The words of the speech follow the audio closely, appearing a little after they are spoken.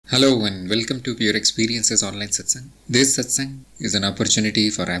Hello and welcome to Pure Experiences Online Satsang. This Satsang is an opportunity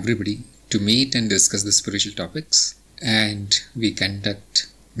for everybody to meet and discuss the spiritual topics, and we conduct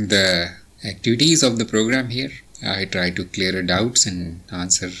the activities of the program here. I try to clear doubts and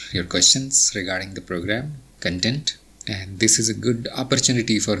answer your questions regarding the program content, and this is a good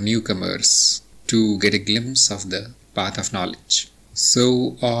opportunity for newcomers to get a glimpse of the path of knowledge.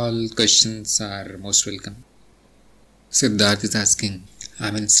 So all questions are most welcome. Siddharth is asking,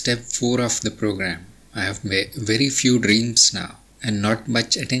 I'm in step 4 of the program. I have very few dreams now, and not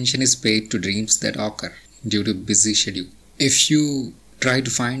much attention is paid to dreams that occur due to busy schedule. If you try to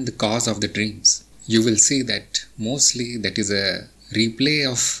find the cause of the dreams, you will see that mostly that is a replay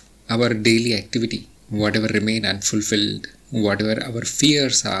of our daily activity, whatever remain unfulfilled, whatever our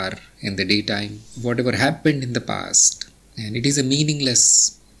fears are in the daytime, whatever happened in the past, and it is a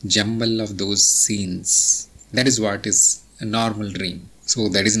meaningless jumble of those scenes. That is what is a normal dream. So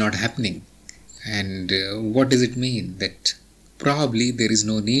that is not happening. And what does it mean? That probably there is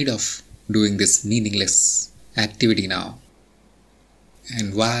no need of doing this meaningless activity now.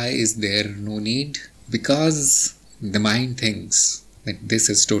 And why is there no need? Because the mind thinks that this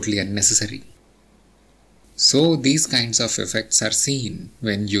is totally unnecessary. So these kinds of effects are seen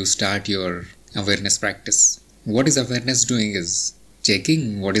when you start your awareness practice. What is awareness doing is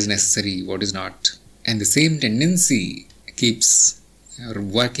checking what is necessary, what is not. And the same tendency keeps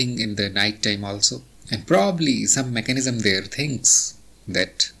working in the night time also, and probably some mechanism there thinks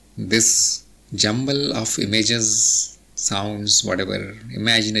that this jumble of images, sounds, whatever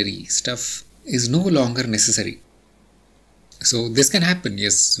imaginary stuff is no longer necessary. So this can happen,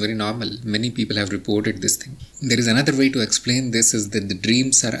 yes, very normal. Many people have reported this thing. There is another way to explain this, is that the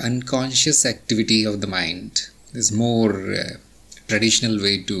dreams are unconscious activity of the mind. There's more traditional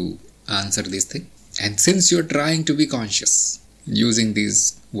way to answer this thing. And since you're trying to be conscious, using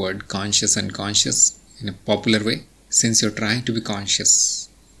these word conscious and unconscious in a popular way, since you're trying to be conscious,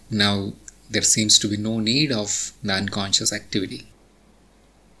 now there seems to be no need of the unconscious activity.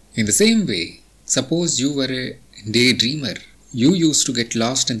 In the same way, suppose you were a daydreamer. You used to get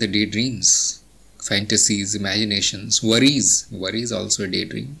lost in the daydreams, fantasies, imaginations, worries. Worry is also a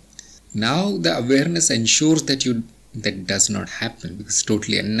daydream. Now the awareness ensures that that does not happen, because it's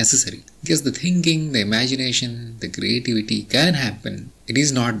totally unnecessary. Because the thinking, the imagination, the creativity can happen. It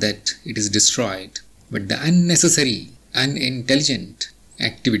is not that it is destroyed, but the unnecessary, unintelligent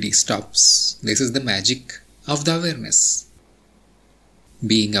activity stops. This is the magic of the awareness.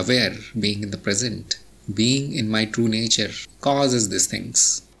 Being aware, being in the present, being in my true nature causes these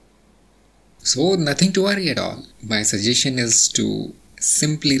things. So nothing to worry at all. My suggestion is to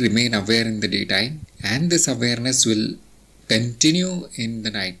simply remain aware in the daytime, and this awareness will continue in the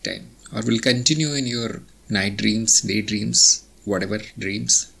night time, or will continue in your night dreams, daydreams, whatever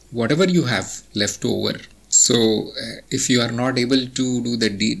dreams, whatever you have left over. So if you are not able to do the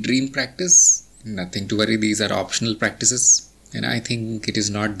dream practice, nothing to worry. These are optional practices, and I think it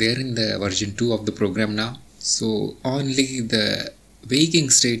is not there in the version 2 of the program now. So only the waking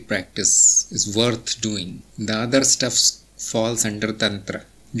state practice is worth doing. The other stuff falls under tantra.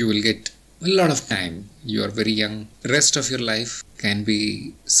 You will get a lot of time. You are very young. The rest of your life can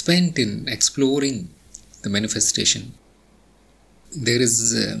be spent in exploring the manifestation. There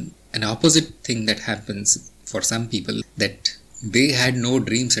is an opposite thing that happens for some people, that they had no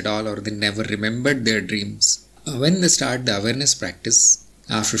dreams at all, or they never remembered their dreams. When they start the awareness practice,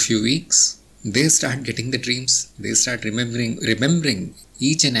 after a few weeks, they start getting the dreams. They start remembering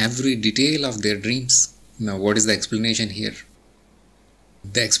each and every detail of their dreams. Now, what is the explanation here?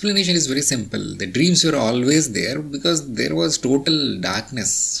 The explanation is very simple. The dreams were always there because there was total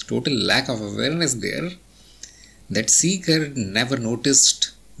darkness, total lack of awareness there. That seeker never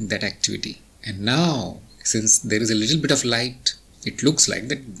noticed that activity. And now, since there is a little bit of light, it looks like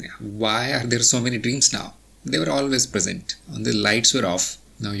that. Why are there so many dreams now? They were always present. And the lights were off.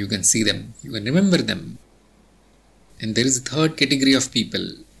 Now you can see them. You can remember them. And there is a third category of people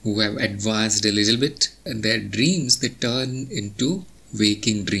who have advanced a little bit, and their dreams, they turn into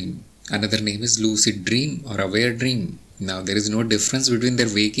waking dream. Another name is lucid dream or aware dream. Now there is no difference between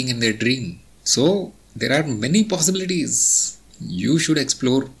their waking and their dream. So there are many possibilities. You should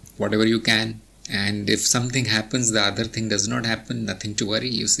explore whatever you can, and if something happens, the other thing does not happen, nothing to worry,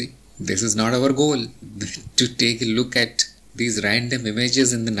 you see. This is not our goal. To take a look at these random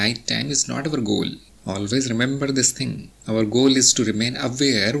images in the night time is not our goal. Always remember this thing. Our goal is to remain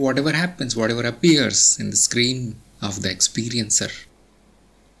aware whatever happens, whatever appears in the screen of the experiencer.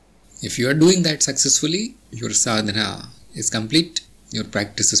 If you are doing that successfully, your sadhana is complete, your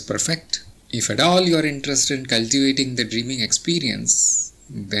practice is perfect. If at all you are interested in cultivating the dreaming experience,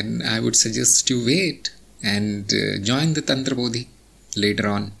 then I would suggest you wait and join the Tantra Bodhi later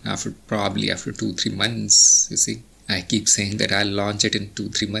on, probably after 2-3 months. You see, I keep saying that I'll launch it in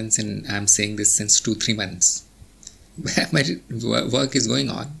 2-3 months, and I'm saying this since 2-3 months. My work is going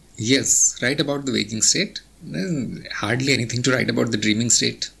on. Yes, write about the waking state. Hardly anything to write about the dreaming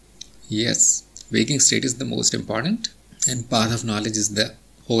state. Yes, waking state is the most important, and path of knowledge is the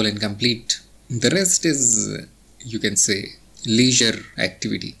whole and complete. The rest is, you can say, leisure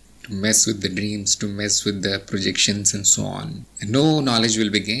activity, to mess with the dreams, to mess with the projections and so on. No knowledge will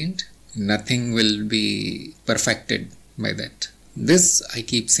be gained. Nothing will be perfected by that. This I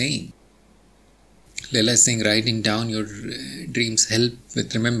keep saying. Leela is saying writing down your dreams help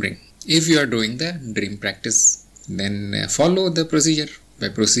with remembering. If you are doing the dream practice, then follow the procedure. By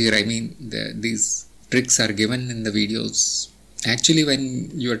procedure, I mean these tricks are given in the videos. Actually, when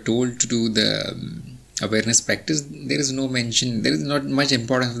you are told to do the awareness practice, there is no mention, there is not much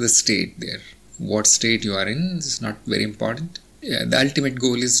importance of the state there. What state you are in is not very important. Yeah, the ultimate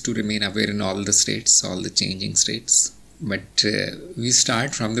goal is to remain aware in all the states, all the changing states. But we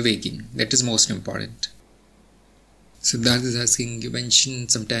start from the waking. That is most important. Siddharth is asking, you mentioned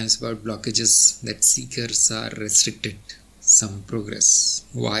sometimes about blockages that seekers are restricted some progress.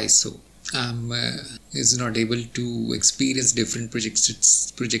 Why so? Is not able to experience different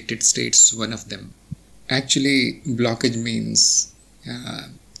projected states, one of them. Actually, blockage means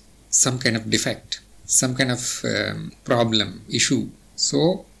some kind of defect, some kind of problem, issue.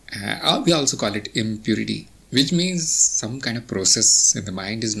 So, we also call it impurity, which means some kind of process in the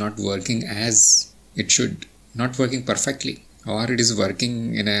mind is not working as it should, not working perfectly, or it is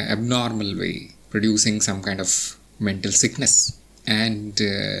working in an abnormal way, producing some kind of mental sickness. And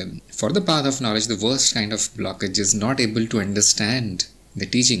for the path of knowledge, the worst kind of blockage is not able to understand the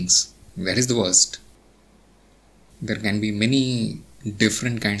teachings. That is the worst. There can be many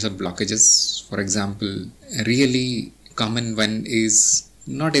different kinds of blockages. For example, a really common one is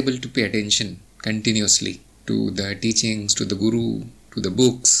not able to pay attention continuously to the teachings, to the guru, to the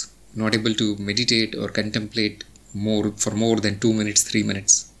books, not able to meditate or contemplate for more than 2 minutes, 3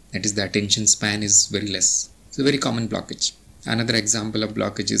 minutes. That is, the attention span is very less. It's a very common blockage. Another example of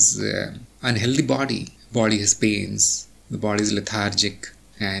blockage is unhealthy body. Body has pains, the body is lethargic,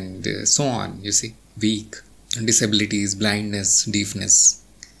 and so on, you see, weak, disabilities, blindness, deafness.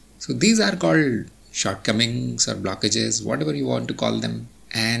 So these are called shortcomings or blockages, whatever you want to call them.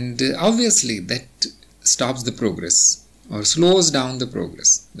 And obviously that stops the progress or slows down the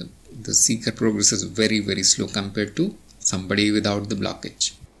progress. The seeker progress is very, very slow compared to somebody without the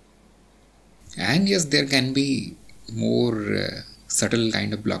blockage. And yes, there can be more subtle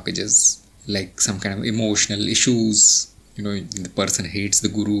kind of blockages, like some kind of emotional issues. The person hates the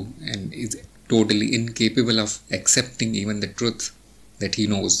guru and is totally incapable of accepting even the truth that he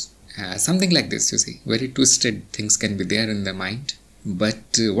knows. Something like this, you see. Very twisted things can be there in the mind.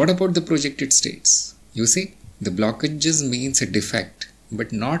 But what about the projected states? You see, the blockages means a defect,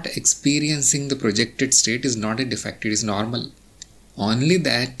 but not experiencing the projected state is not a defect, it is normal. Only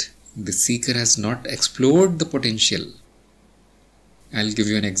that the seeker has not explored the potential. I'll give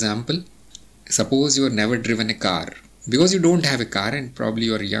you an example. Suppose you have never driven a car, because you don't have a car and probably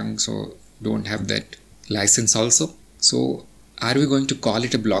you are young, so don't have that license also. So are we going to call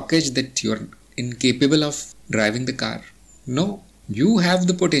it a blockage that you are incapable of driving the car? No, you have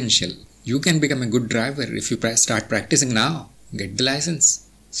the potential. You can become a good driver if you start practicing now. Get the license,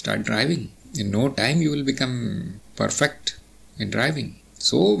 start driving. In no time you will become perfect in driving.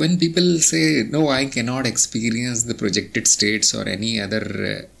 So when people say, no, I cannot experience the projected states or any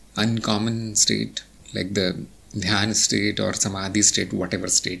other uncommon state, like the Dhyan state or Samadhi state, whatever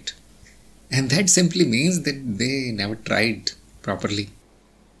state. And that simply means that they never tried properly.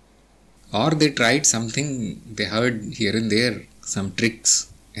 Or they tried something, they heard here and there some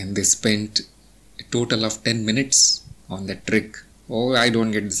tricks, and they spent a total of 10 minutes on that trick. Oh, I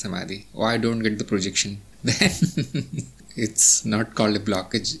don't get the Samadhi. Oh, I don't get the projection. Then it's not called a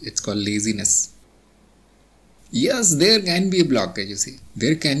blockage, it's called laziness. Yes, there can be a blockage, you see.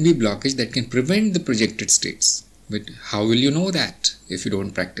 There can be blockage that can prevent the projected states. But how will you know that if you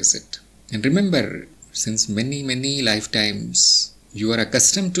don't practice it? And remember, since many, many lifetimes, you are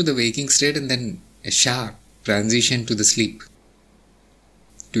accustomed to the waking state and then a sharp transition to the sleep.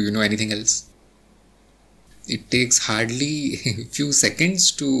 Do you know anything else? It takes hardly a few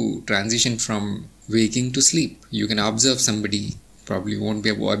seconds to transition from waking to sleep. You can observe somebody, probably won't be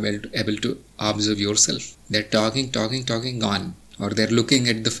able to observe yourself. They're talking, gone. Or they're looking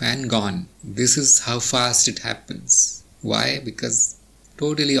at the fan, gone. This is how fast it happens. Why? Because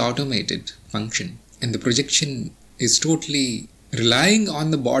totally automated function. And the projection is totally relying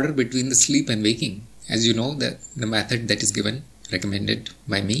on the border between the sleep and waking. As you know, the method that is given, recommended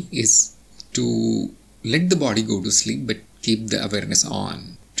by me, is to let the body go to sleep but keep the awareness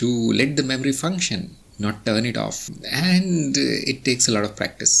on, to let the memory function, not turn it off. And it takes a lot of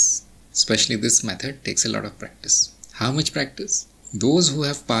practice. Especially this method takes a lot of practice. How much practice? Those who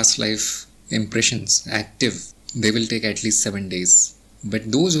have past life impressions active, they will take at least 7 days.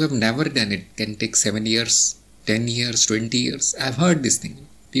 But those who have never done it can take 7 years, 10 years, 20 years. I've heard this thing.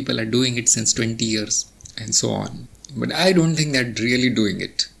 People are doing it since 20 years and so on. But I don't think they're really doing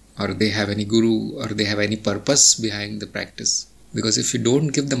it, or they have any guru, or they have any purpose behind the practice. Because if you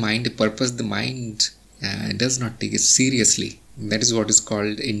don't give the mind a purpose, the mind does not take it seriously. That is what is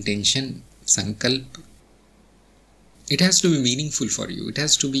called intention, sankalp. It has to be meaningful for you. It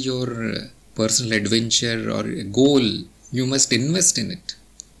has to be your personal adventure or a goal. You must invest in it.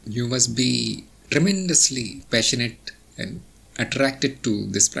 You must be tremendously passionate and attracted to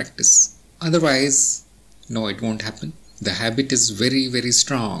this practice. Otherwise, no, it won't happen. The habit is very, very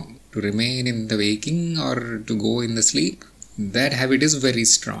strong. To remain in the waking or to go in the sleep, that habit is very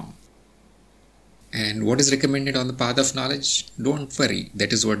strong. And what is recommended on the path of knowledge? Don't worry.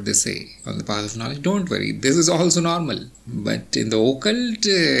 That is what they say. On the path of knowledge, don't worry. This is also normal. But in the occult,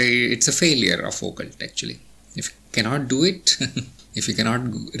 it's a failure of occult actually. If you cannot do it, if you cannot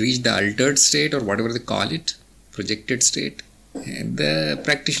reach the altered state or whatever they call it, projected state, the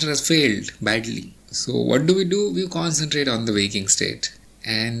practitioner has failed badly. So what do? We concentrate on the waking state.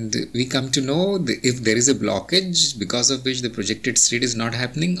 And we come to know if there is a blockage because of which the projected state is not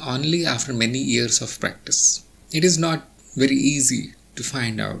happening only after many years of practice. It is not very easy to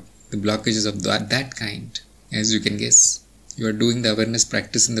find out the blockages of that kind. As you can guess, you are doing the awareness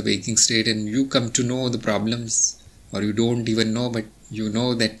practice in the waking state and you come to know the problems, or you don't even know, but you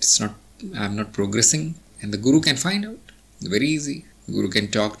know that I'm not progressing, and the guru can find out. Very easy. The guru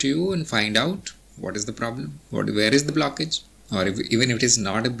can talk to you and find out what is the problem, where is the blockage. Or even if it is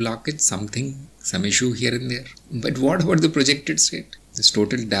not a blockage, some issue here and there. But what about the projected state? This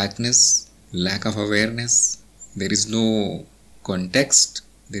total darkness, lack of awareness, there is no context,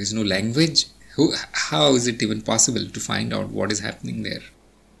 there is no language. How is it even possible to find out what is happening there?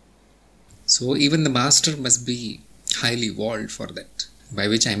 So even the master must be highly evolved for that. By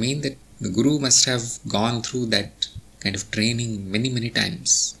which I mean that the guru must have gone through that kind of training many, many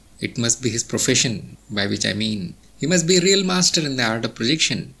times. It must be his profession, by which I mean he must be a real master in the art of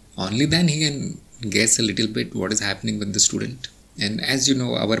projection. Only then he can guess a little bit what is happening with the student. And as you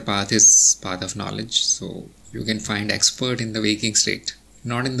know, our path is path of knowledge. So you can find expert in the waking state,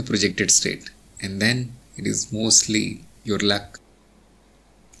 not in the projected state. And then it is mostly your luck.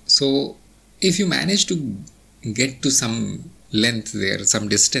 So if you manage to get to some length there, some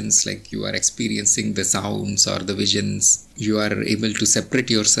distance, like you are experiencing the sounds or the visions, you are able to separate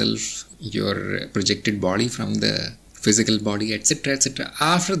yourself, your projected body from the physical body, etc., etc.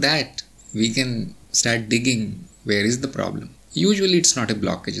 After that, we can start digging where is the problem. Usually it's not a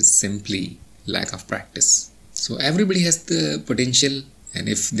blockage, it's simply lack of practice. So everybody has the potential, and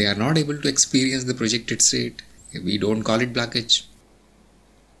if they are not able to experience the projected state, we don't call it blockage.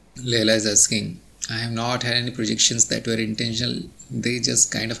 Leila is asking, I have not had any projections that were intentional, they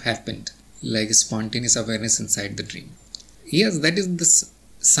just kind of happened, like spontaneous awareness inside the dream. Yes, that is the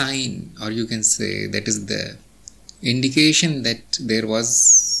sign, or you can say that is the indication that there was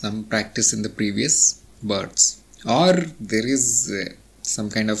some practice in the previous births, or there is some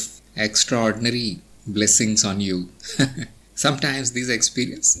kind of extraordinary blessings on you. Sometimes these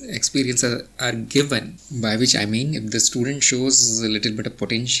experiences are given, by which I mean if the student shows a little bit of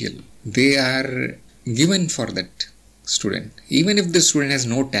potential, they are given for that student. Even if the student has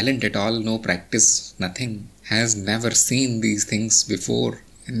no talent at all, no practice, nothing, has never seen these things before,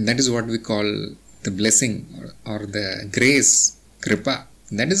 and that is what we call the blessing or the grace, kripa.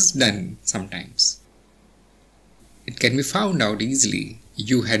 That is done sometimes. It can be found out easily.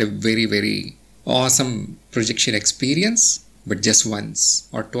 You had a very, very awesome projection experience, but just once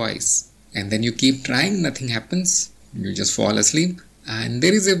or twice, and then you keep trying, nothing happens, you just fall asleep, and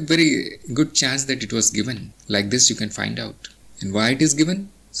there is a very good chance that it was given. Like this you can find out. And why it is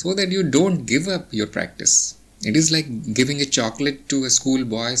given? So that you don't give up your practice. It is like giving a chocolate to a school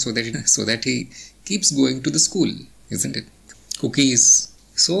boy so that he keeps going to the school, isn't it? Cookies.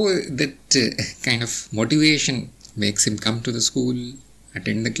 So that kind of motivation makes him come to the school,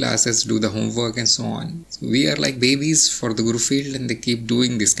 attend the classes, do the homework and so on. So we are like babies for the Gurufield, and they keep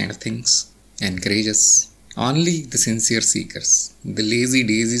doing these kind of things. Encourage us. Only the sincere seekers. The lazy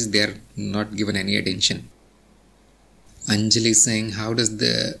daisies, they are not given any attention. Anjali is saying, how does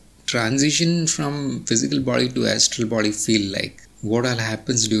the transition from physical body to astral body feel like? What all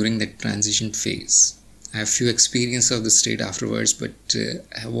happens during that transition phase? I have few experiences of the state afterwards, but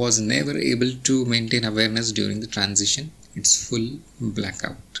I was never able to maintain awareness during the transition. It's full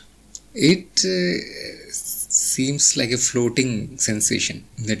blackout. It seems like a floating sensation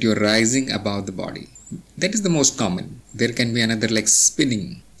that you're rising above the body. That is the most common. There can be another like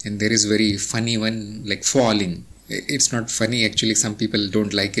spinning, and there is very funny one like falling. It's not funny actually, some people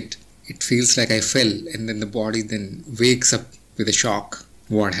don't like it. It feels like I fell, and then the body then wakes up with a shock.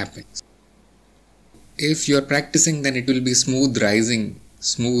 What happens? If you are practicing, then it will be smooth rising,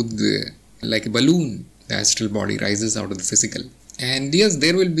 smooth like a balloon. The astral body rises out of the physical. And yes,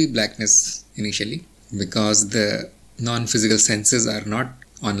 there will be blackness initially because the non-physical senses are not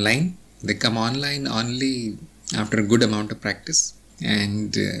online. They come online only after a good amount of practice.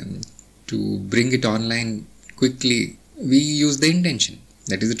 And to bring it online quickly, we use the intention.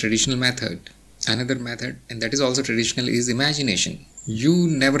 That is the traditional method. Another method, and that is also traditional, is imagination. You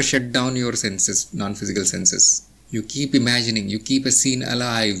never shut down your senses, non-physical senses. You keep imagining, you keep a scene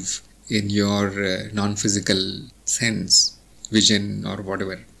alive in your non-physical sense, vision or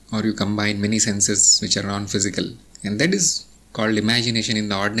whatever. Or you combine many senses which are non-physical. And that is called imagination in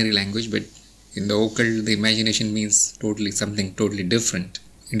the ordinary language, but in the occult, the imagination means something totally different.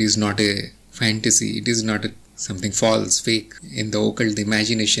 It is not a fantasy, it is not something false, fake. In the occult, the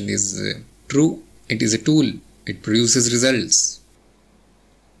imagination is true. It is a tool. It produces results.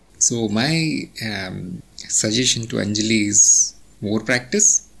 So my suggestion to Anjali is more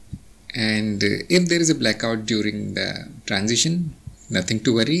practice, and if there is a blackout during the transition, nothing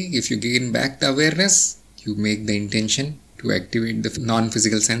to worry. If you gain back the awareness, you make the intention to activate the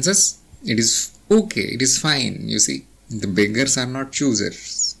non-physical senses. It is okay, it is fine. You see, the beggars are not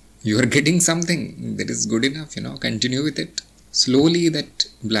choosers. You are getting something that is good enough, continue with it. Slowly that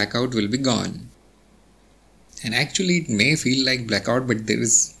blackout will be gone. And actually it may feel like blackout, but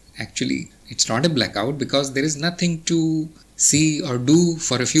it's not a blackout because there is nothing to see or do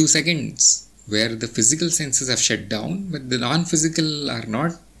for a few seconds, where the physical senses have shut down, but the non-physical are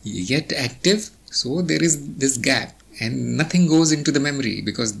not yet active. So there is this gap and nothing goes into the memory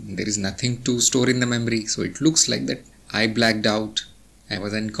because there is nothing to store in the memory. So it looks like that I blacked out, I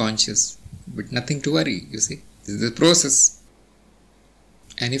was unconscious, but nothing to worry, you see. This is the process.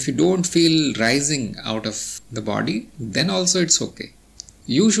 And if you don't feel rising out of the body, then also it's okay.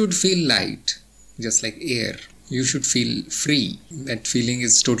 You should feel light, just like air. You should feel free. That feeling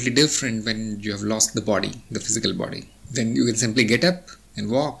is totally different when you have lost the body, the physical body. Then you can simply get up and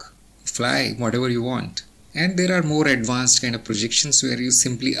walk, fly, whatever you want. And there are more advanced kind of projections where you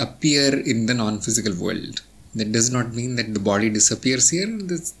simply appear in the non-physical world. That does not mean that the body disappears here.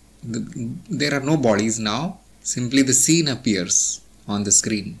 There are no bodies now. Simply the scene appears on the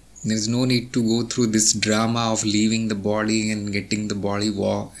screen. There is no need to go through this drama of leaving the body and getting the body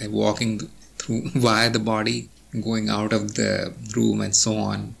walking through via the body, going out of the room and so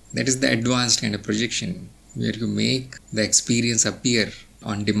on. That is the advanced kind of projection where you make the experience appear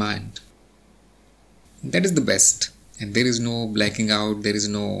on demand. That is the best. And there is no blacking out, there is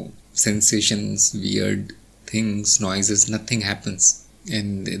no sensations, weird things, noises, nothing happens.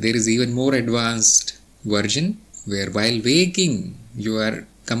 And there is even more advanced version where while waking you are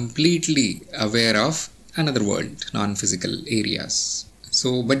completely aware of another world, non-physical areas.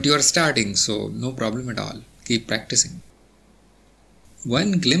 So, but you are starting, so no problem at all. Keep practicing.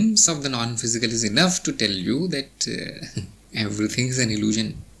 One glimpse of the non-physical is enough to tell you that everything is an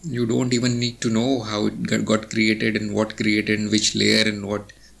illusion. You don't even need to know how it got created and what created and which layer and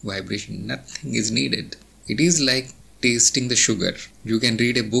what vibration. Nothing is needed. It is like tasting the sugar. You can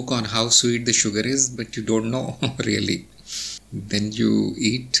read a book on how sweet the sugar is, but you don't know really. Then you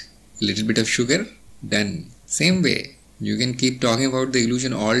eat a little bit of sugar, done. Same way, you can keep talking about the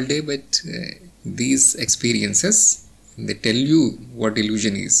illusion all day, but these experiences, they tell you what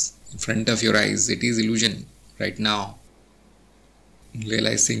illusion is. In front of your eyes, it is illusion right now.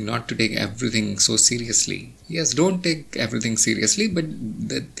 Realizing not to take everything so seriously. Yes, don't take everything seriously, but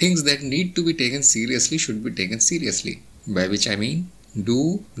the things that need to be taken seriously should be taken seriously. By which I mean,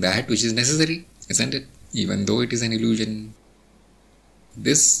 do that which is necessary, isn't it? Even though it is an illusion.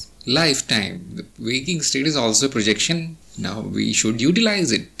 This lifetime, the waking state is also a projection. Now we should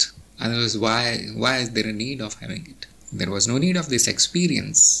utilize it. Otherwise, why is there a need of having it? There was no need of this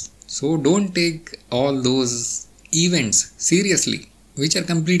experience. So don't take all those events seriously, which are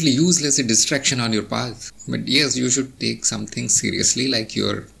completely useless, a distraction on your path. But yes, you should take something seriously, like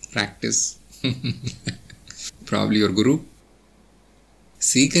your practice. Probably your guru.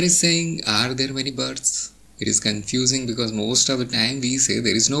 Seeker is saying, are there many births? It is confusing because most of the time we say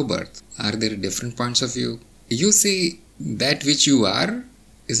there is no birth. Are there different points of view? You say that which you are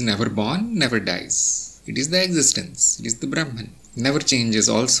is never born, never dies. It is the existence. It is the Brahman. Never changes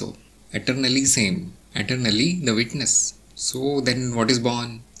also. Eternally same. Eternally the witness. So then what is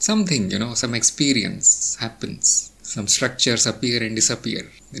born? Something, some experience happens. Some structures appear and disappear.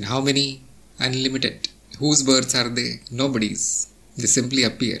 Then how many? Unlimited. Whose births are they? Nobody's. They simply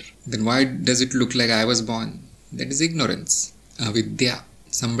appear. Then why does it look like I was born? That is ignorance. Avidya.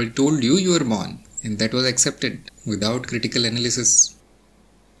 Somebody told you were born, and that was accepted without critical analysis.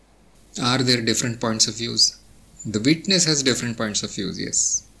 Are there different points of views? The witness has different points of views,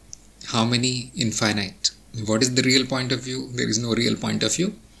 yes. How many? Infinite. What is the real point of view? There is no real point of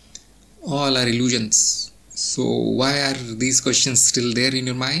view. All are illusions. So why are these questions still there in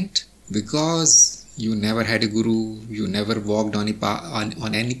your mind? Because you never had a guru, you never walked on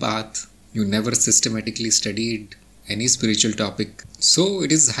any path, you never systematically studied any spiritual topic. So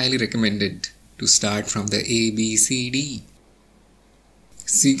it is highly recommended to start from the A, B, C, D.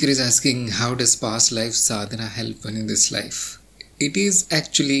 Seeker is asking, how does past life sadhana help one in this life? It is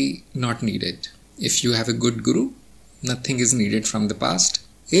actually not needed. If you have a good guru, nothing is needed from the past.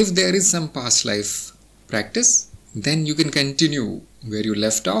 If there is some past life practice, then you can continue where you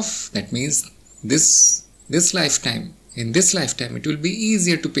left off. That means this lifetime, in this lifetime, it will be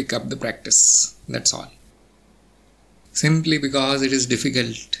easier to pick up the practice. That's all. Simply because it is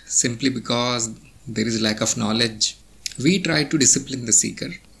difficult, simply because there is lack of knowledge, we try to discipline the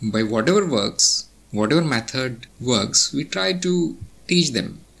seeker. By whatever works, whatever method works, we try to teach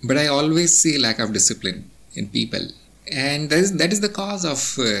them. But I always see lack of discipline in people. And that is the cause of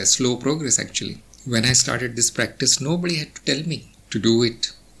slow progress actually. When I started this practice, nobody had to tell me to do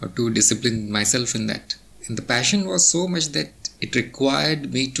it or to discipline myself in that. And the passion was so much that it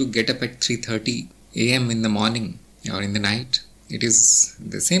required me to get up at 3:30 a.m. in the morning or in the night. It is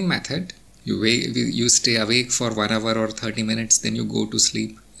the same method. You stay awake for 1 hour or 30 minutes, then you go to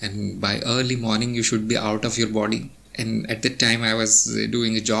sleep. And by early morning, you should be out of your body. And at that time, I was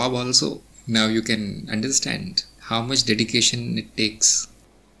doing a job also. Now you can understand how much dedication it takes.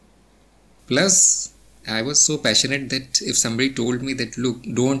 Plus, I was so passionate that if somebody told me that, look,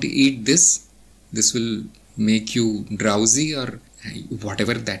 don't eat this will make you drowsy or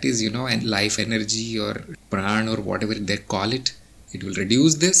whatever that is, and life energy or pran or whatever they call it, it will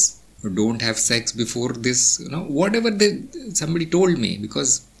reduce this. Don't have sex before this, whatever somebody told me,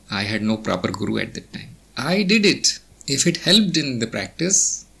 because I had no proper guru at that time. I did it. If it helped in the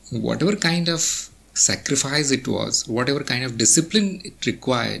practice, whatever kind of sacrifice it was, whatever kind of discipline it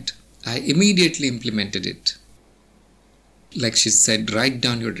required, I immediately implemented it. Like she said, write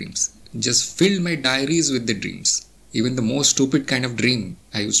down your dreams. Just filled my diaries with the dreams. Even the most stupid kind of dream,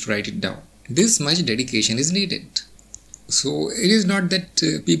 I used to write it down. This much dedication is needed. So it is not that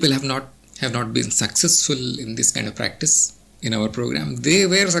people have not been successful in this kind of practice in our program. They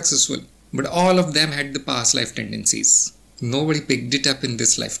were successful, but all of them had the past life tendencies. Nobody picked it up in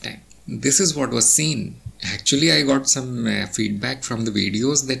this lifetime. This is what was seen. Actually, I got some feedback from the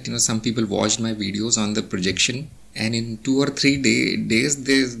videos that some people watched my videos on the projection, and in 2 or 3 days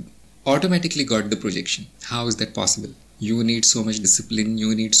they automatically got the projection. How is that possible? You need so much discipline,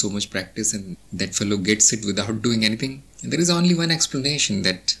 you need so much practice, and that fellow gets it without doing anything. And there is only one explanation,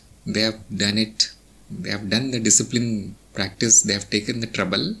 that they have done it. They have done the discipline practice. They have taken the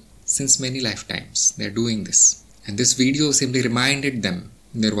trouble since many lifetimes. They are doing this. And this video simply reminded them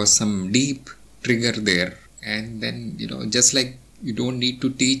there was some deep trigger there. And then, just like you don't need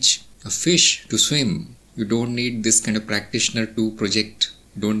to teach a fish to swim, you don't need this kind of practitioner to project.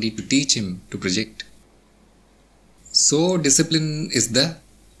 You don't need to teach him to project. So discipline is the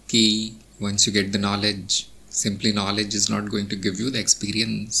key. Once you get the knowledge, simply knowledge is not going to give you the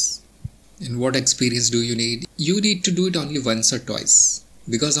experience. And what experience do you need? You need to do it only once or twice.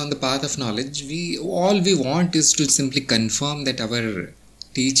 Because on the path of knowledge, all we want is to simply confirm that our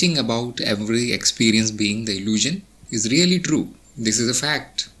teaching about every experience being the illusion is really true. This is a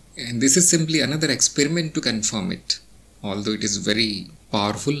fact. And this is simply another experiment to confirm it. Although it is a very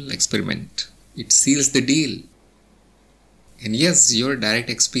powerful experiment. It seals the deal. And yes, your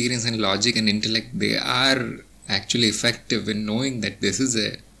direct experience and logic and intellect, they are actually effective in knowing that this is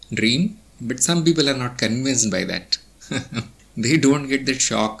a dream. But some people are not convinced by that. They don't get that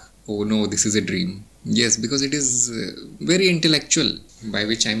shock. Oh no, this is a dream. Yes, because it is very intellectual. By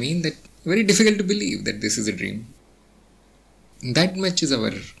which I mean that very difficult to believe that this is a dream. That much is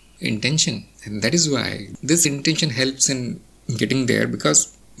our intention. And that is why this intention helps in getting there.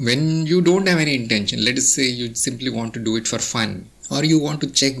 Because when you don't have any intention, let us say you simply want to do it for fun, Or you want to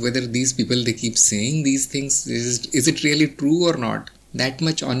check whether these people, they keep saying these things, is it really true or not? That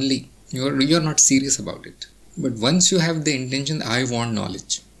much only. You're not serious about it. But once you have the intention, I want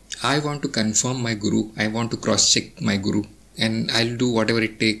knowledge. I want to confirm my guru. I want to cross-check my guru. And I'll do whatever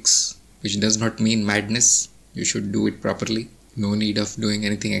it takes, which does not mean madness. You should do it properly. No need of doing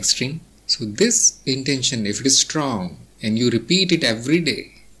anything extreme. So this intention, if it is strong, and you repeat it every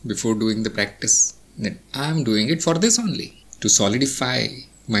day before doing the practice, then I'm doing it for this only, to solidify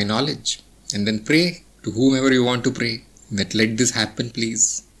my knowledge. And then pray to whomever you want to pray, that let this happen,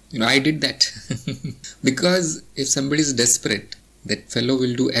 please. I did that. Because if somebody is desperate, that fellow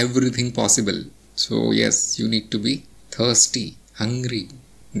will do everything possible. So yes, you need to be thirsty, hungry,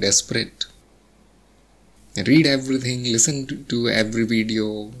 desperate. Read everything, listen to every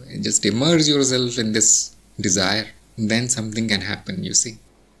video, and just immerse yourself in this desire. Then something can happen, you see.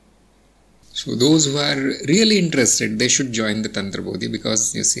 So those who are really interested, they should join the Tantra Bodhi,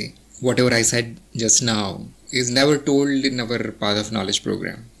 because you see, whatever I said just now is never told in our Path of Knowledge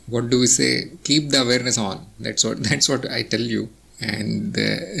program. What do we say? Keep the awareness on. That's what I tell you. And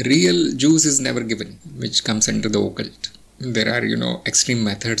the real juice is never given, which comes under the occult. There are, extreme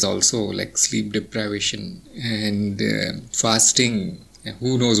methods also, like sleep deprivation and fasting, and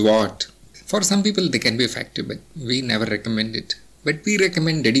who knows what. For some people, they can be effective, but we never recommend it. But we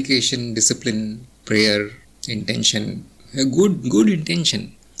recommend dedication, discipline, prayer, intention, a good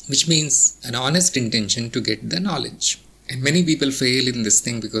intention, which means an honest intention to get the knowledge. And many people fail in this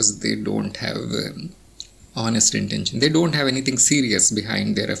thing because they don't have honest intention. They don't have anything serious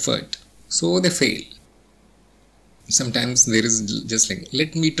behind their effort. So they fail. Sometimes there is just like,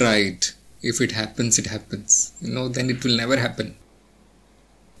 let me try it. If it happens, it happens. Then it will never happen.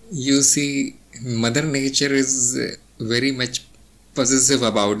 You see, Mother Nature is very much possessive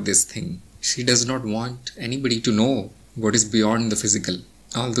about this thing. She does not want anybody to know what is beyond the physical.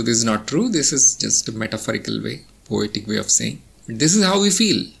 Although this is not true, this is just a metaphorical way, poetic way of saying. But this is how we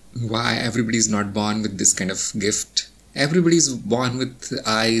feel. Why everybody is not born with this kind of gift. Everybody is born with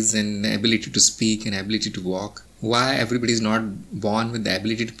eyes and ability to speak and ability to walk. Why everybody is not born with the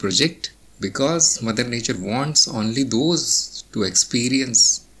ability to project? Because Mother Nature wants only those to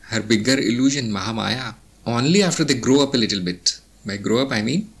experience her bigger illusion, Mahamaya, only after they grow up a little bit. By grow up, I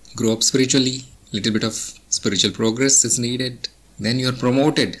mean grow up spiritually. Little bit of spiritual progress is needed. Then you are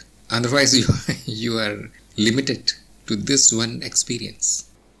promoted. Otherwise, you are limited to this one experience.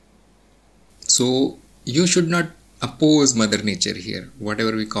 So, you should not oppose Mother Nature here.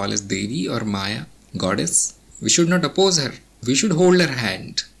 Whatever we call as Devi or Maya, goddess, we should not oppose her. We should hold her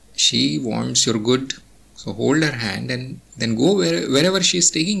hand. She wants your good. So hold her hand and then go wherever she is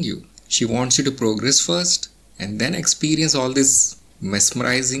taking you. She wants you to progress first and then experience all these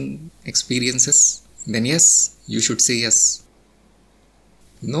mesmerizing experiences. Then yes, you should say yes.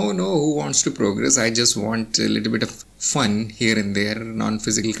 No, who wants to progress? I just want a little bit of fun here and there,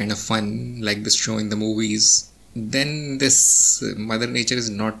 non-physical kind of fun, like this show in the movies. Then this Mother Nature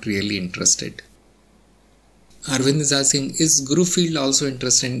is not really interested. Arvind is asking, is Gurufield also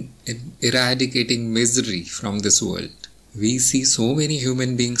interested in eradicating misery from this world? We see so many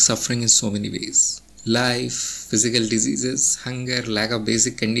human beings suffering in so many ways. Life, physical diseases, hunger, lack of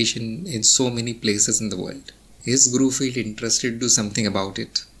basic condition in so many places in the world. Is Gurufield interested to do something about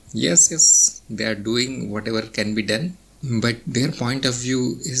it? Yes, they are doing whatever can be done. But their point of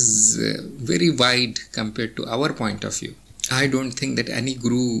view is very wide compared to our point of view. I don't think that any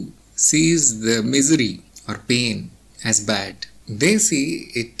Guru sees the misery or pain as bad. They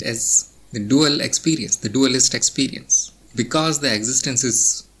see it as the dual experience, the dualist experience. Because the existence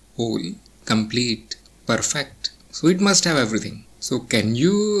is whole, complete, perfect, so it must have everything. So can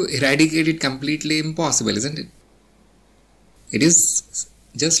you eradicate it completely? Impossible, isn't it? It is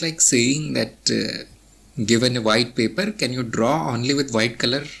just like saying that given a white paper, can you draw only with white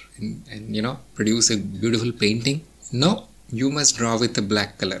color and produce a beautiful painting? No, you must draw with a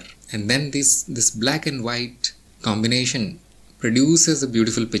black color. And then this black and white combination produces a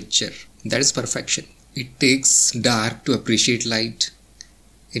beautiful picture. That is perfection. It takes dark to appreciate light.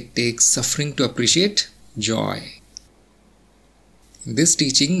 It takes suffering to appreciate joy. This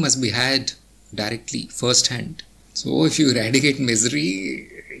teaching must be had directly, first hand. So if you eradicate misery,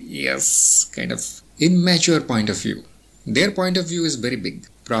 yes, kind of immature point of view. Their point of view is very big.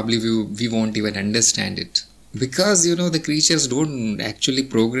 Probably we won't even understand it. Because, the creatures don't actually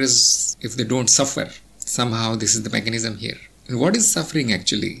progress if they don't suffer. Somehow this is the mechanism here. And what is suffering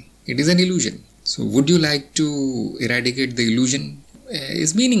actually? It is an illusion. So would you like to eradicate the illusion?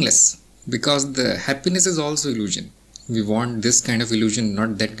 Is meaningless. Because the happiness is also illusion. We want this kind of illusion,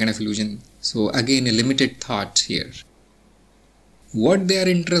 not that kind of illusion. So again, a limited thought here. What they are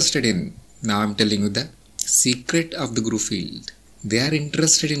interested in. Now I'm telling you the secret of the Gurufield. They are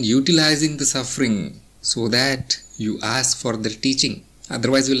interested in utilizing the suffering so that you ask for the teaching.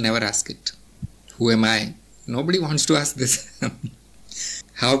 Otherwise, you will never ask it. Who am I? Nobody wants to ask this.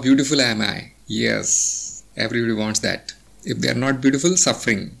 How beautiful am I? Yes, everybody wants that. If they are not beautiful,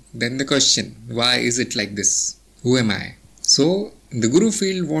 suffering. Then the question, why is it like this? Who am I? So, the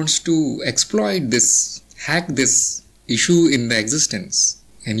Gurufield wants to exploit this, hack this issue in the existence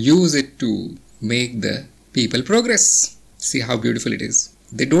and use it to make the people progress. See how beautiful it is.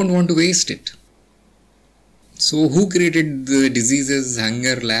 They don't want to waste it. So who created the diseases,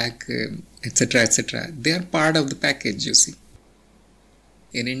 hunger, lack, etc., etc.? They are part of the package, you see.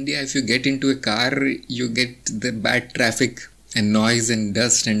 In India, if you get into a car, you get the bad traffic and noise and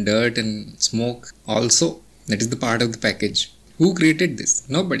dust and dirt and smoke also. That is the part of the package. Who created this?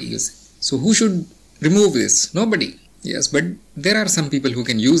 Nobody, you see. So who should remove this? Nobody. Yes, but there are some people who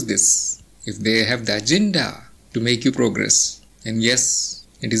can use this if they have the agenda to make you progress. And yes,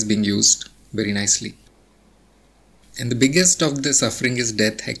 it is being used very nicely. And the biggest of the suffering is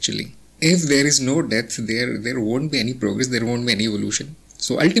death actually. If there is no death, there won't be any progress, there won't be any evolution.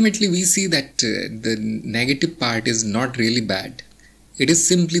 So ultimately we see that the negative part is not really bad. It is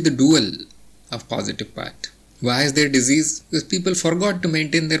simply the dual of positive part. Why is there disease? Because people forgot to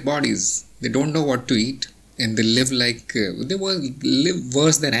maintain their bodies. They don't know what to eat. And they live like, they live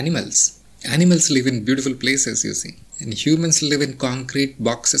worse than animals. Animals live in beautiful places, you see. And humans live in concrete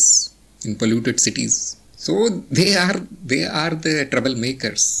boxes, in polluted cities. So they are the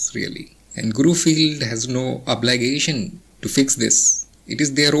troublemakers, really. And Gurufield has no obligation to fix this. It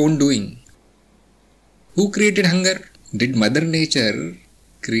is their own doing. Who created hunger? Did Mother Nature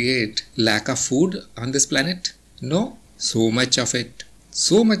create lack of food on this planet? No. So much of it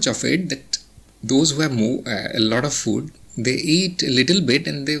that those who have a lot of food, they eat a little bit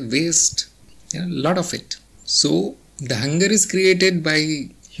and they waste a lot of it. So the hunger is created by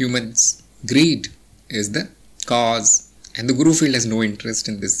humans. Greed is the cause. And the Gurufield has no interest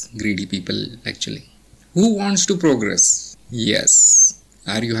in this greedy people actually. Who wants to progress? Yes.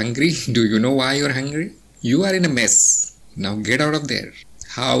 Are you hungry? Do you know why you are hungry? You are in a mess. Now get out of there.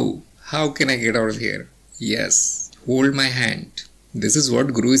 How can I get out of here? Yes. Hold my hand. This is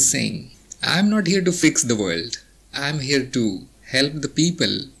what Guru is saying. I am not here to fix the world. I am here to help the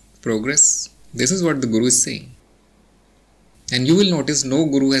people progress. This is what the Guru is saying. And you will notice no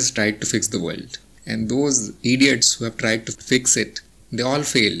Guru has tried to fix the world. And those idiots who have tried to fix it, they all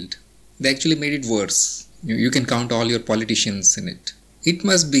failed. They actually made it worse. You can count all your politicians in it. It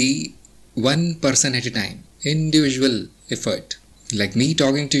must be one person at a time. Individual effort. Like me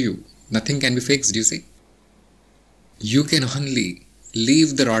talking to you. Nothing can be fixed, you see. You can only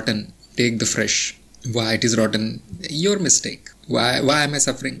leave the rotten, take the fresh. Why it is rotten? Your mistake. Why am I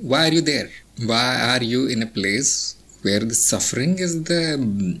suffering? Why are you there? Why are you in a place where the suffering is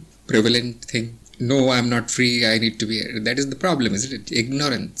the prevalent thing? No, I am not free, I need to be here. That is the problem, isn't it?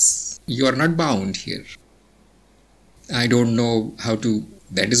 Ignorance. You are not bound here. I don't know how to...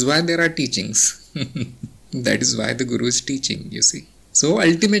 That is why there are teachings. That is why the Guru is teaching, you see. So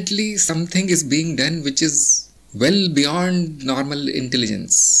ultimately something is being done which is well beyond normal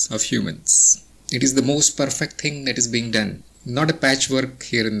intelligence of humans. It is the most perfect thing that is being done. Not a patchwork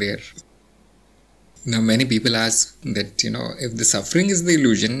here and there. Now many people ask that, if the suffering is the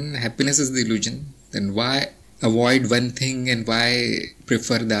illusion, happiness is the illusion, then why avoid one thing and why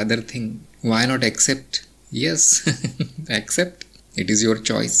prefer the other thing? Why not accept? Yes, accept. It is your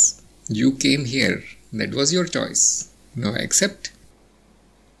choice. You came here. That was your choice. Now accept.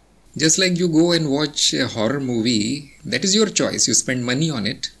 Just like you go and watch a horror movie, that is your choice. You spend money on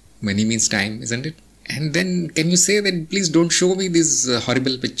it. Money means time, isn't it? And then can you say that please don't show me these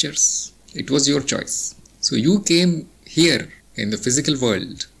horrible pictures? It was your choice. So you came here in the physical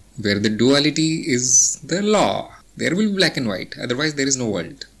world where the duality is the law. There will be black and white. Otherwise there is no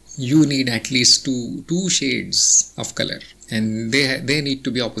world. You need at least two shades of color. And they need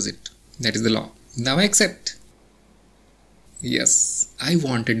to be opposite. That is the law. Now accept. Yes, I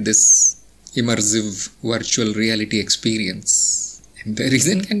wanted this immersive virtual reality experience. And the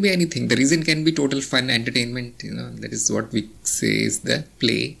reason can be anything. The reason can be total fun, entertainment. That is what we say is the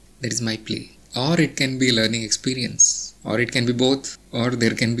play. That is my play. Or it can be a learning experience. Or it can be both. Or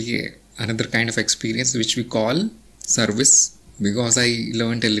there can be another kind of experience which we call service. Because I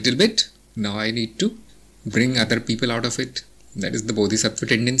learned a little bit, now I need to bring other people out of it. That is the Bodhisattva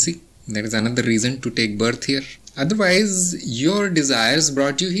tendency. That is another reason to take birth here. Otherwise, your desires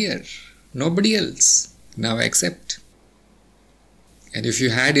brought you here. Nobody else. Now accept. And if you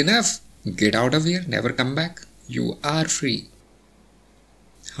had enough, get out of here. Never come back. You are free.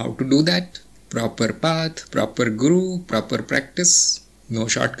 How to do that? Proper path, proper guru, proper practice, no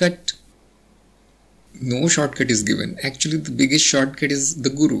shortcut. No shortcut is given. Actually, the biggest shortcut is the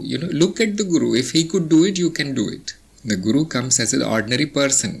guru. Look at the guru. If he could do it, you can do it. The guru comes as an ordinary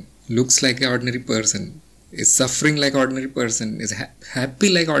person, looks like an ordinary person, is suffering like ordinary person, is happy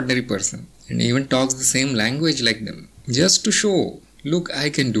like ordinary person, and even talks the same language like them. Just to show, look, I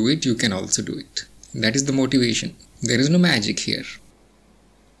can do it, you can also do it. That is the motivation. There is no magic here.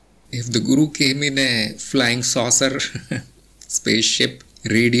 If the guru came in a flying saucer, spaceship,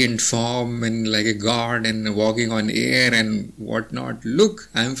 radiant form and like a god and walking on air and whatnot, look,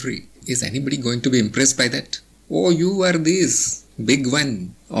 I am free. Is anybody going to be impressed by that? Oh, you are this big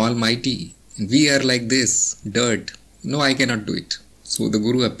one, almighty, and we are like this, dirt. No, I cannot do it. So the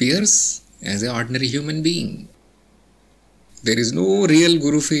guru appears as an ordinary human being. There is no real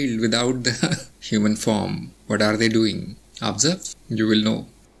Gurufield without the human form. What are they doing? Observe, you will know.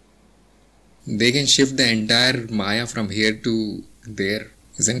 They can shift the entire Maya from here to there,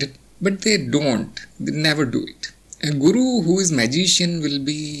 isn't it? But they don't. They never do it. A guru who is magician will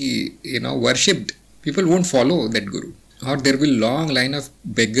be, worshipped. People won't follow that guru. Or there will be long line of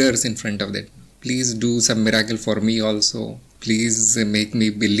beggars in front of that. Please do some miracle for me also. Please make me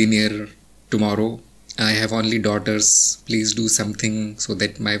billionaire tomorrow. I have only daughters. Please do something so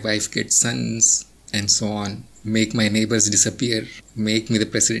that my wife gets sons and so on. Make my neighbors disappear. Make me the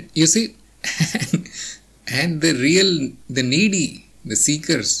president. You see? And the needy, the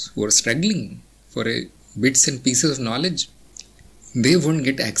seekers who are struggling for bits and pieces of knowledge, they won't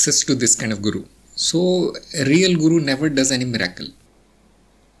get access to this kind of guru. So a real guru never does any miracle.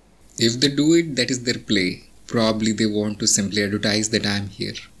 If they do it, that is their play. Probably they want to simply advertise that I am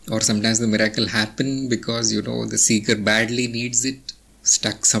here. Or sometimes the miracle happen because the seeker badly needs it,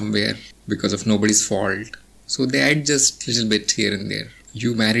 stuck somewhere because of nobody's fault. So they adjust a little bit here and there.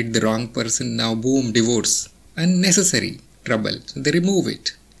 You married the wrong person, now boom, divorce. Unnecessary trouble. So they remove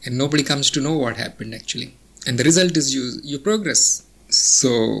it. And nobody comes to know what happened actually. And the result is you progress.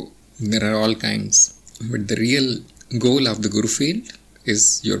 So there are all kinds. But the real goal of the Gurufield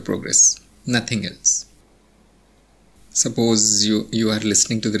is your progress. Nothing else. Suppose you are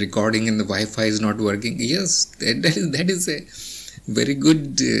listening to the recording and the Wi-Fi is not working. Yes, that is a very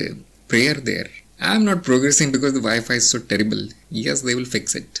good prayer there. I am not progressing because the Wi-Fi is so terrible. Yes, they will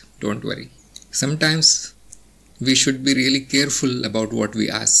fix it. Don't worry. Sometimes we should be really careful about what we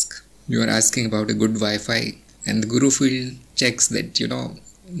ask. You are asking about a good Wi-Fi and the Gurufield checks that,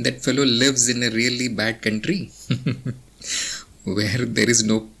 that fellow lives in a really bad country where there is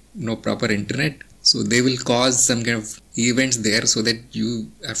no proper internet. So they will cause some kind of events there so that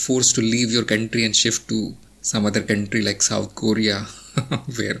you are forced to leave your country and shift to some other country like South Korea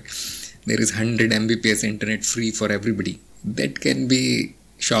where there is 100 Mbps internet free for everybody. That can be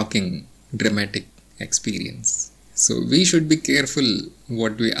shocking, dramatic experience. So we should be careful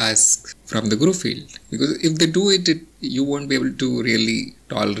what we ask from the Gurufield, because if they do it, you won't be able to really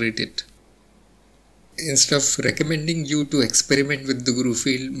tolerate it. Instead of recommending you to experiment with the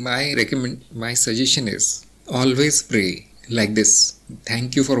Gurufield, my suggestion is always pray like this.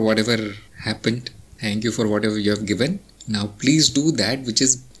 Thank you for whatever happened. Thank you for whatever you have given. Now please do that which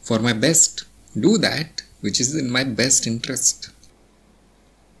is for my best. Do that which is in my best interest.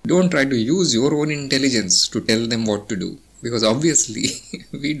 Don't try to use your own intelligence to tell them what to do, because obviously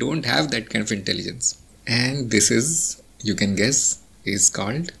we don't have that kind of intelligence. And this is, you can guess, is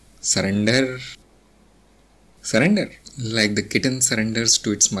called surrender. Surrender, like the kitten surrenders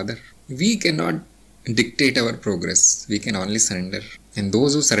to its mother. We cannot dictate our progress. We can only surrender. And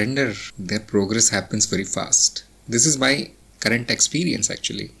those who surrender, their progress happens very fast. This is my current experience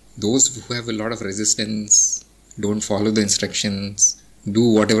actually. Those who have a lot of resistance, don't follow the instructions, do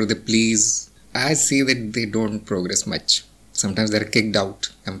whatever they please, I see that they don't progress much. Sometimes they are kicked out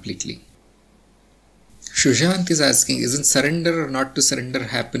completely. Shushant is asking, isn't surrender or not to surrender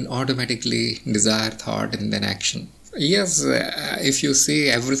happen automatically? Desire, thought and then action. Yes, if you say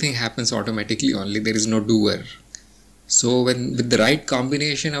everything happens automatically only, there is no doer. So when with the right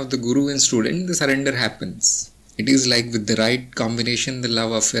combination of the guru and student, the surrender happens. It is like with the right combination, the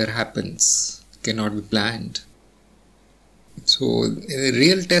love affair happens. It cannot be planned. So the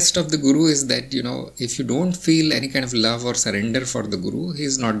real test of the guru is that, if you don't feel any kind of love or surrender for the guru, he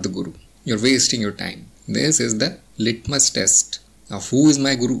is not the guru. You're wasting your time. This is the litmus test of who is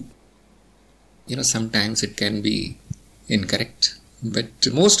my guru. Sometimes it can be incorrect, but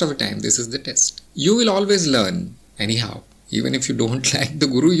most of the time this is the test. You will always learn anyhow. Even if you don't like the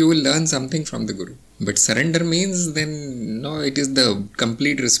guru, you will learn something from the guru. But surrender means then, it is the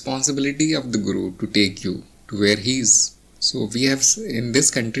complete responsibility of the guru to take you to where he is. So we have, in this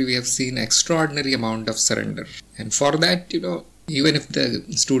country, we have seen extraordinary amount of surrender. And for that, even if the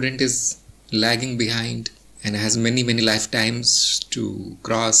student is lagging behind and has many lifetimes to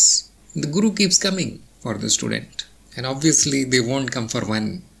cross, the Guru keeps coming for the student. And obviously they won't come for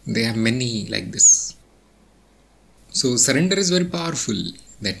one. They have many like this. So surrender is very powerful.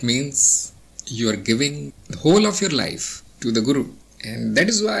 That means you are giving the whole of your life to the Guru. And that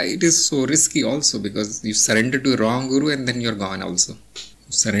is why it is so risky also, because you surrender to a wrong Guru and then you're gone also.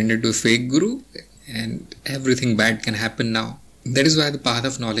 You surrender to a fake Guru and everything bad can happen now. That is why the path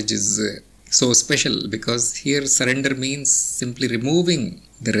of knowledge is so special, because here surrender means simply removing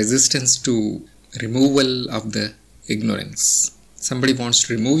the resistance to removal of the ignorance. Somebody wants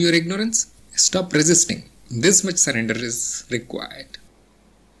to remove your ignorance, stop resisting. This much surrender is required.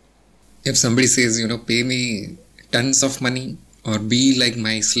 If somebody says, pay me tons of money or be like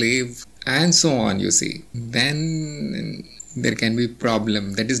my slave and so on, then there can be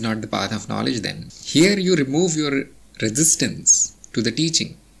problem. That is not the path of knowledge then. Here you remove your resistance to the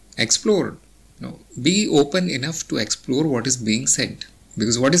teaching. Explore. Be open enough to explore what is being said.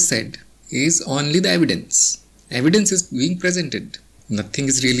 Because what is said is only the evidence. Evidence is being presented. Nothing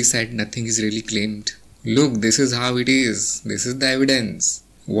is really said, nothing is really claimed. Look, this is how it is. This is the evidence.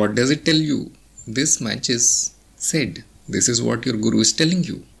 What does it tell you? This much is said. This is what your Guru is telling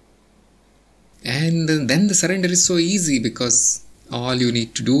you. And then the surrender is so easy, because all you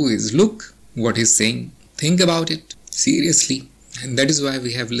need to do is look what he's saying. Think about it seriously. And that is why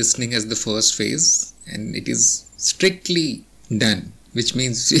we have listening as the first phase. And it is strictly done, which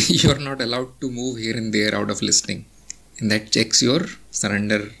means you are not allowed to move here and there out of listening. And that checks your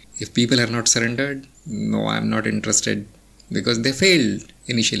surrender. If people are not surrendered, no, I'm not interested, because they failed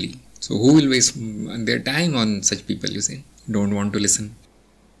initially. So who will waste their time on such people, Don't want to listen.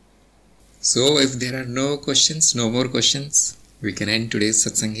 So if there are no more questions, we can end today's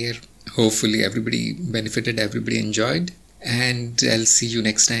satsang here. Hopefully everybody benefited, everybody enjoyed. And I'll see you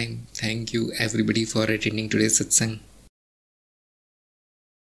next time. Thank you everybody for attending today's satsang.